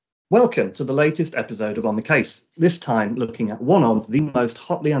Welcome to the latest episode of On the Case, this time looking at one of the most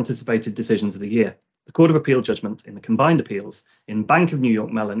hotly anticipated decisions of the year, the Court of Appeal judgment in the combined appeals in Bank of New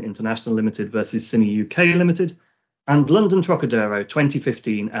York Mellon International Limited versus Cine UK Limited and London Trocadero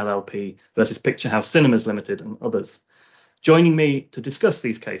 2015 LLP versus Picture House Cinemas Limited and others. Joining me to discuss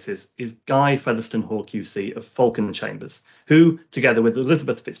these cases is Guy Featherstone-Hall QC of Falcon Chambers, who, together with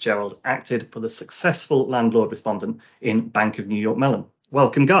Elizabeth Fitzgerald, acted for the successful landlord respondent in Bank of New York Mellon.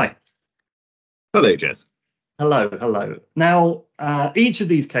 Welcome, Guy. Hello, Jez. Hello. Now, each of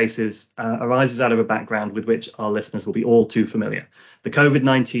these cases arises out of a background with which our listeners will be all too familiar. The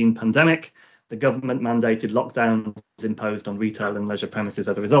COVID-19 pandemic, the government-mandated lockdowns imposed on retail and leisure premises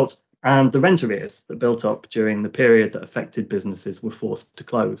as a result, and the rent arrears that built up during the period that affected businesses were forced to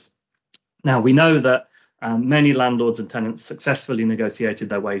close. Now, we know that many landlords and tenants successfully negotiated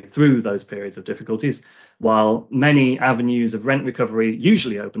their way through those periods of difficulties, while many avenues of rent recovery,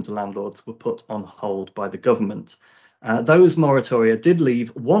 usually open to landlords, were put on hold by the government. Those moratoria did leave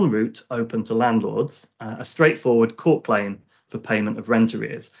one route open to landlords, a straightforward court claim for payment of rent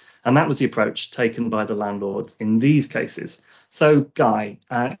arrears. And that was the approach taken by the landlords in these cases. So, Guy,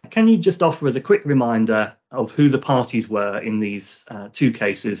 can you just offer us a quick reminder of who the parties were in these two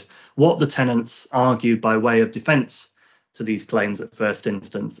cases, what the tenants argued by way of defence to these claims at first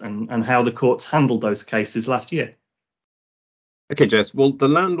instance, and how the courts handled those cases last year? Okay, Jess. Well, the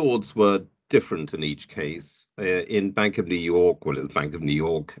landlords were different in each case. In Bank of New York, it was Bank of New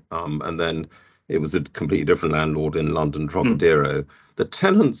York, and then it was a completely different landlord in London Trocadero. The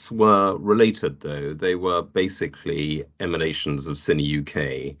tenants were related, though. They were basically emanations of Cine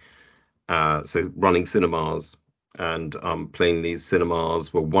UK. So running cinemas, and plainly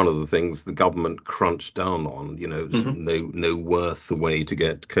cinemas were one of the things the government crunched down on. No worse a way to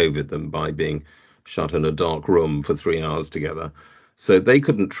get COVID than by being shut in a dark room for 3 hours together. So they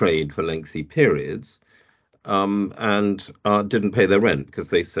couldn't trade for lengthy periods. And didn't pay their rent because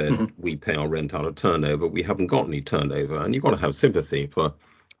they said, we pay our rent out of turnover. We haven't got any turnover. And you've got to have sympathy for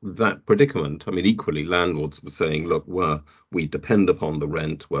that predicament. I mean, equally, landlords were saying, look, we depend upon the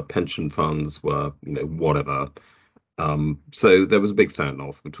rent, we're pension funds, we're, whatever. So there was a big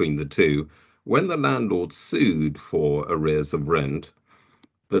standoff between the two. When the landlord sued for arrears of rent,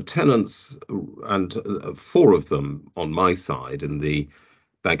 the tenants, and 4 of them on my side in the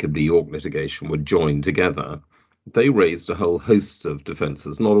Bank of New York litigation, were joined together. They raised a whole host of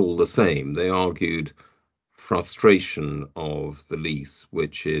defences, not all the same. They argued frustration of the lease,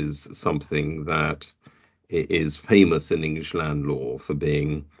 which is something that is famous in English land law for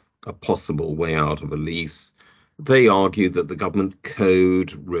being a possible way out of a lease. They argued that the government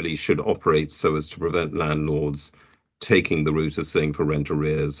code really should operate so as to prevent landlords taking the route of suing for rent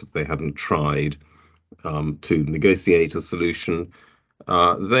arrears if they hadn't tried to negotiate a solution.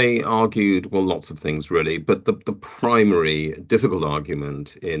 They argued, well, lots of things really, but the primary difficult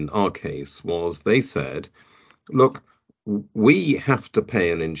argument in our case was they said, look, we have to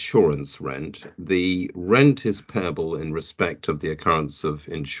pay an insurance rent. The rent is payable in respect of the occurrence of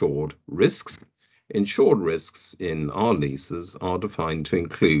insured risks. Insured risks in our leases are defined to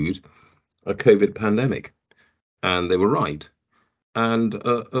include a COVID pandemic. And they were right. And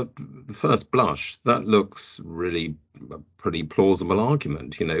at first blush, that looks really a pretty plausible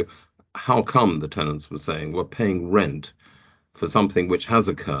argument. How come the tenants were saying we're paying rent for something which has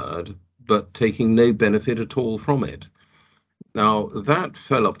occurred, but taking no benefit at all from it? Now, that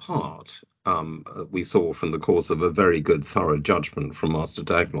fell apart, we saw from the course of a very good, thorough judgment from Master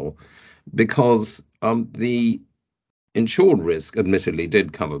Dagnall, because the insured risk admittedly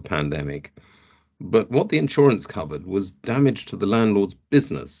did cover pandemic. But what the insurance covered was damage to the landlord's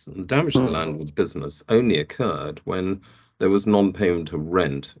business. And damage to the landlord's business only occurred when there was non-payment of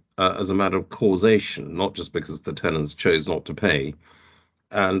rent as a matter of causation, not just because the tenants chose not to pay.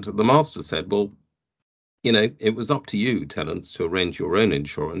 And the master said, well, it was up to you, tenants, to arrange your own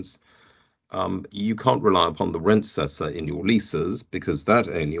insurance. You can't rely upon the rent cessor in your leases because that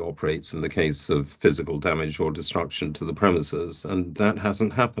only operates in the case of physical damage or destruction to the premises. And that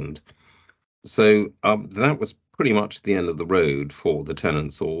hasn't happened. So that was pretty much the end of the road for the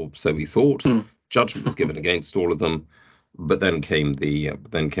tenants, or so we thought. Judgment was given against all of them, but then came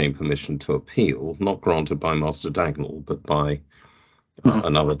permission to appeal, not granted by Master Dagnall, but by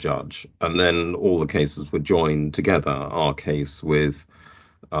another judge. And then all the cases were joined together. Our case with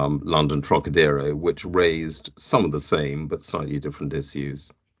London Trocadero, which raised some of the same but slightly different issues,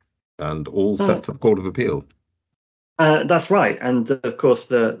 and all set for the Court of Appeal. That's right. And of course,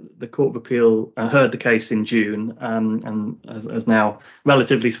 the Court of Appeal heard the case in June and has now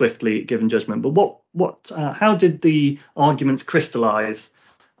relatively swiftly given judgment. But how did the arguments crystallise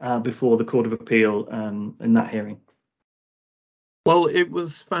before the Court of Appeal in that hearing? Well, it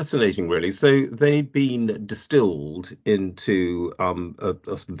was fascinating, really. So they'd been distilled into a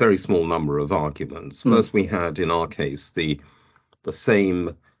very small number of arguments. First, we had, in our case, the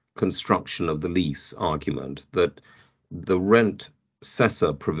same construction of the lease argument, that the rent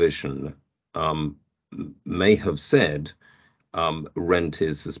cessor provision may have said rent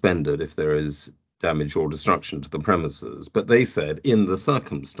is suspended if there is damage or destruction to the premises. But they said, in the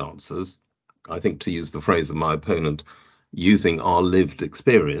circumstances, I think to use the phrase of my opponent, using our lived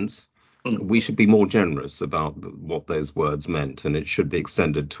experience, we should be more generous about what those words meant, and it should be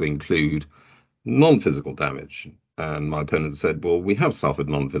extended to include non-physical damage. And my opponent said, well, we have suffered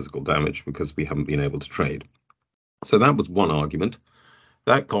non-physical damage because we haven't been able to trade. So that was one argument.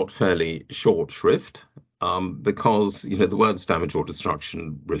 That got fairly short shrift because, the words damage or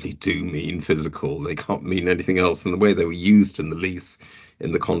destruction really do mean physical. They can't mean anything else. And the way they were used in the lease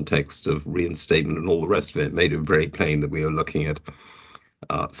in the context of reinstatement and all the rest of it made it very plain that we were looking at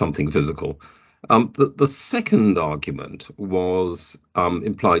something physical. The second argument was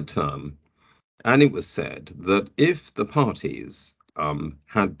implied term. And it was said that if the parties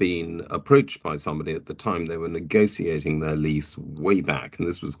had been approached by somebody at the time they were negotiating their lease way back, and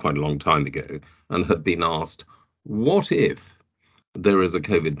this was quite a long time ago, and had been asked, what if there is a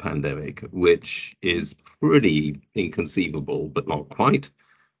COVID pandemic, which is pretty inconceivable, but not quite?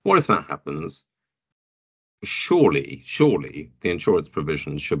 What if that happens? Surely the insurance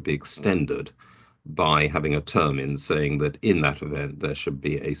provisions should be extended by having a term in saying that in that event there should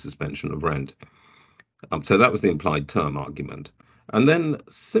be a suspension of rent. So that was the implied term argument. And then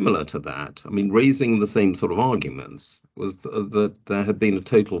similar to that, raising the same sort of arguments, was that there had been a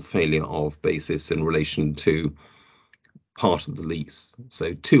total failure of basis in relation to part of the lease.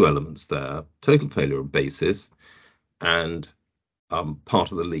 So two elements there, total failure of basis and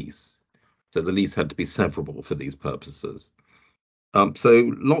part of the lease. So the lease had to be severable for these purposes.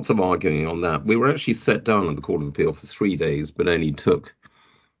 So lots of arguing on that. We were actually set down in the Court of Appeal for 3 days, but only took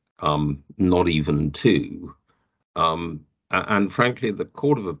not even 2. And frankly, the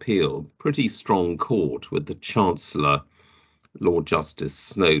Court of Appeal, pretty strong court with the Chancellor, Lord Justice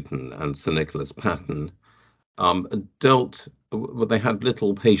Snowden, and Sir Nicholas Patten, they had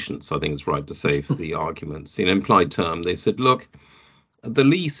little patience, I think it's right to say, for the arguments. In implied term, they said, look, the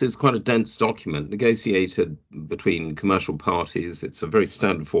lease is quite a dense document negotiated between commercial parties. It's a very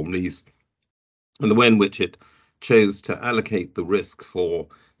standard form lease. And the way in which it chose to allocate the risk for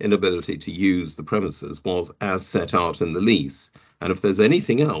inability to use the premises was as set out in the lease. And if there's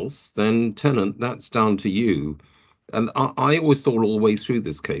anything else, then tenant, that's down to you. And I always thought all the way through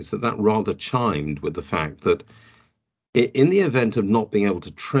this case that rather chimed with the fact that in the event of not being able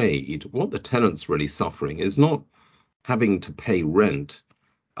to trade, what the tenant's really suffering is not having to pay rent.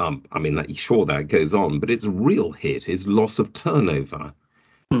 Sure, that goes on, but its real hit is loss of turnover.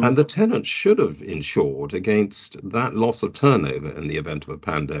 And the tenant should have insured against that loss of turnover in the event of a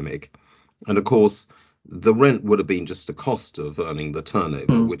pandemic. And of course, the rent would have been just a cost of earning the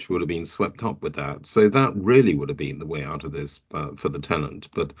turnover, which would have been swept up with that. So that really would have been the way out of this for the tenant.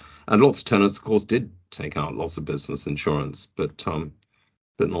 And lots of tenants, of course, did take out loss of business insurance, but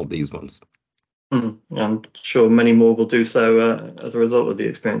not these ones. I'm sure many more will do so as a result of the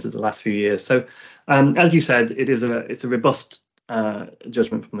experience of the last few years. So, as you said, it's a robust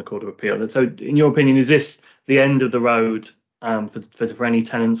judgment from the Court of Appeal. So, in your opinion, is this the end of the road for any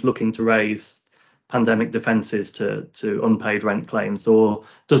tenants looking to raise pandemic defences to unpaid rent claims, or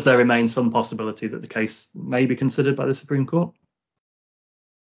does there remain some possibility that the case may be considered by the Supreme Court?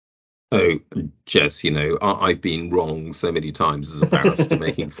 Oh, Jess, I've been wrong so many times as a barrister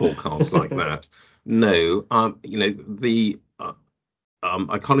making forecasts like that. No, I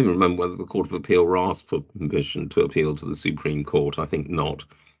can't even remember whether the Court of Appeal asked for permission to appeal to the Supreme Court. I think not.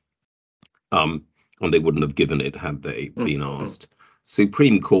 And they wouldn't have given it had they been asked.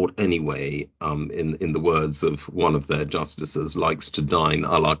 Supreme Court, anyway, in the words of one of their justices, likes to dine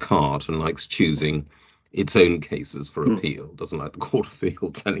a la carte and likes choosing its own cases for appeal. Doesn't like the Court of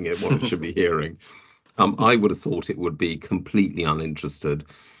Appeal telling it what it should be hearing. I would have thought it would be completely uninterested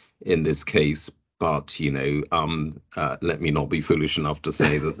in this case. But, let me not be foolish enough to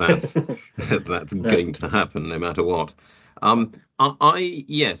say that's going to happen no matter what.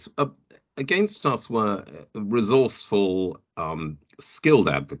 Against us were resourceful, skilled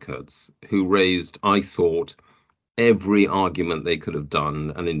advocates who raised, I thought, every argument they could have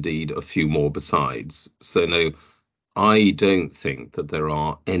done, and indeed a few more besides. So no, I don't think that there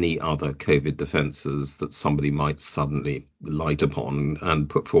are any other COVID defences that somebody might suddenly light upon and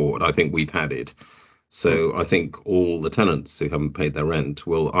put forward. I think we've had it So I think all the tenants who haven't paid their rent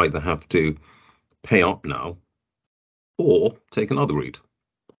will either have to pay up now or take another route.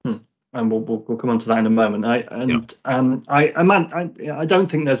 And we'll come on to that in a moment. Yeah. I don't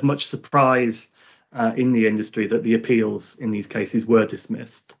think there's much surprise in the industry that the appeals in these cases were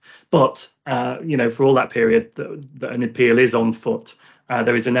dismissed. But for all that period that an appeal is on foot,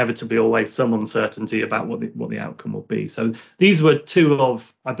 there is inevitably always some uncertainty about what the outcome will be. So these were two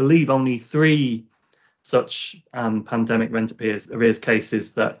of, I believe, only three such pandemic rent arrears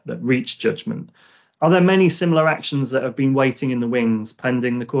cases that reached judgment. Are there many similar actions that have been waiting in the wings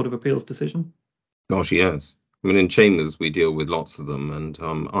pending the Court of Appeal's decision? Gosh, yes. I mean, in Chambers we deal with lots of them, and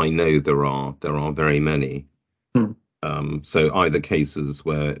I know there are very many. So either cases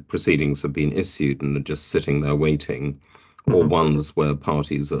where proceedings have been issued and are just sitting there waiting, or ones where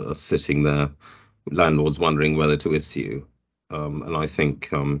parties are sitting there, landlords wondering whether to issue. And I think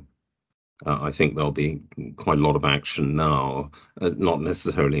there'll be quite a lot of action now, not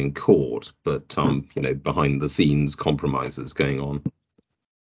necessarily in court, but behind the scenes compromises going on.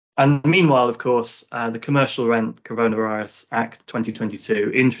 And meanwhile, of course, the Commercial Rent Coronavirus Act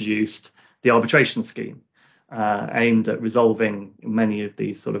 2022 introduced the arbitration scheme aimed at resolving many of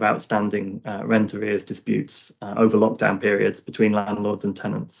these sort of outstanding rent arrears disputes over lockdown periods between landlords and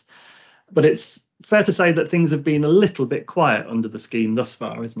tenants. But it's fair to say that things have been a little bit quiet under the scheme thus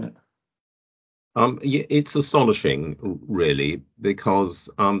far, isn't it? It's astonishing, really, because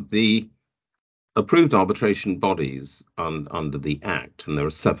the approved arbitration bodies under the Act, and there are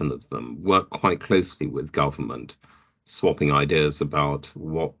 7 of them, work quite closely with government, swapping ideas about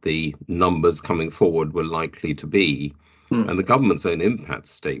what the numbers coming forward were likely to be. And the government's own impact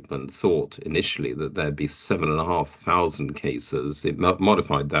statement thought initially that there'd be 7,500 cases. It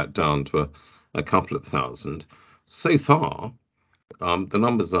modified that down to a couple of thousand. So far, the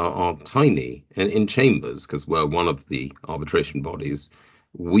numbers are tiny. In Chambers, because we're one of the arbitration bodies,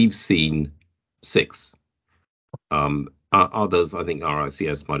 we've seen 6. Others, I think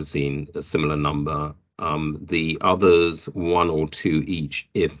RICS might have seen a similar number. The others, 1 or 2 each,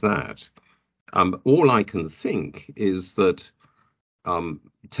 if that. All I can think is that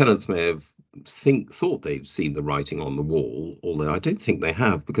tenants may have thought they've seen the writing on the wall, although I don't think they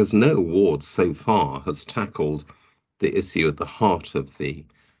have, because no award so far has tackled the issue at the heart of the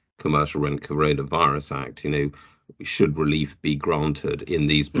Commercial Rent Coronavirus Act. Should relief be granted in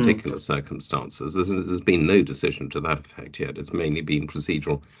these particular circumstances? There's been no decision to that effect yet. It's mainly been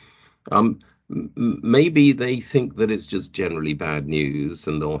procedural. Maybe they think that it's just generally bad news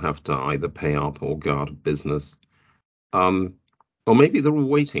and they'll have to either pay up or go out of business. Or maybe they're all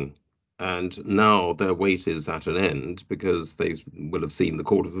waiting, and now their wait is at an end because they will have seen the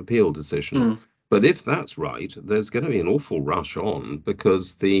Court of Appeal decision. But if that's right, there's going to be an awful rush on,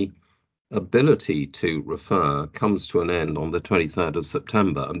 because the ability to refer comes to an end on the 23rd of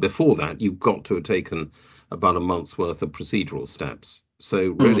September. And before that, you've got to have taken about a month's worth of procedural steps.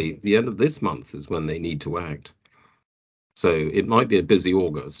 So really, the end of this month is when they need to act. So it might be a busy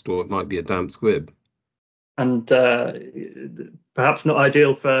August, or it might be a damp squib. And perhaps not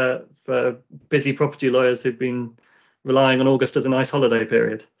ideal for busy property lawyers who've been relying on August as a nice holiday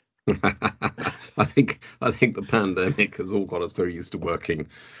period. I think the pandemic has all got us very used to working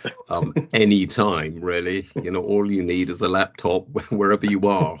any time, really. All you need is a laptop wherever you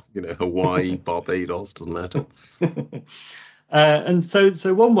are. Hawaii, Barbados, doesn't matter. And so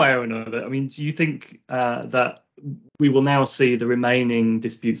one way or another, I mean, do you think that we will now see the remaining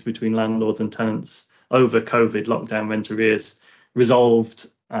disputes between landlords and tenants over COVID lockdown rent arrears resolved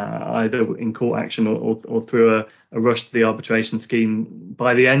either in court action or through a rush to the arbitration scheme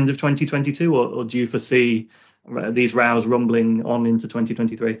by the end of 2022, or do you foresee these rows rumbling on into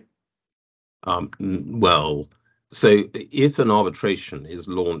 2023? Well, so if an arbitration is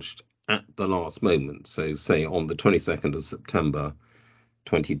launched at the last moment, so say on the 22nd of September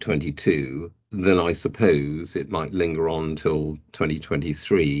 2022, then I suppose it might linger on till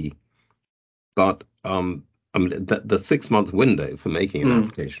 2023. But the 6-month window for making an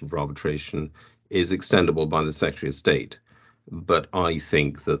application for arbitration is extendable by the Secretary of State. But I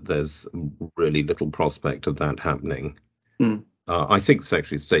think that there's really little prospect of that happening. I think the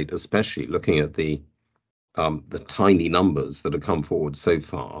Secretary of State, especially looking at the tiny numbers that have come forward so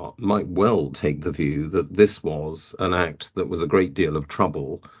far, might well take the view that this was an act that was a great deal of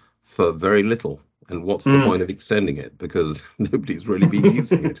trouble for very little. And what's the point of extending it? Because nobody's really been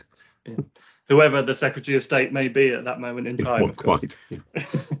using it. Yeah. Whoever the Secretary of State may be at that moment in time, of course. Quite.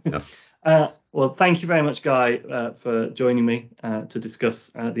 Yeah. Well, thank you very much, Guy, for joining me to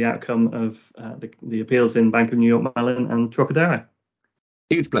discuss the outcome of the appeals in Bank of New York Mellon and Trocadero.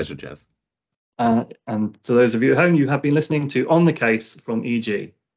 Huge pleasure, Jess. And to those of you at home, you have been listening to On the Case from EG.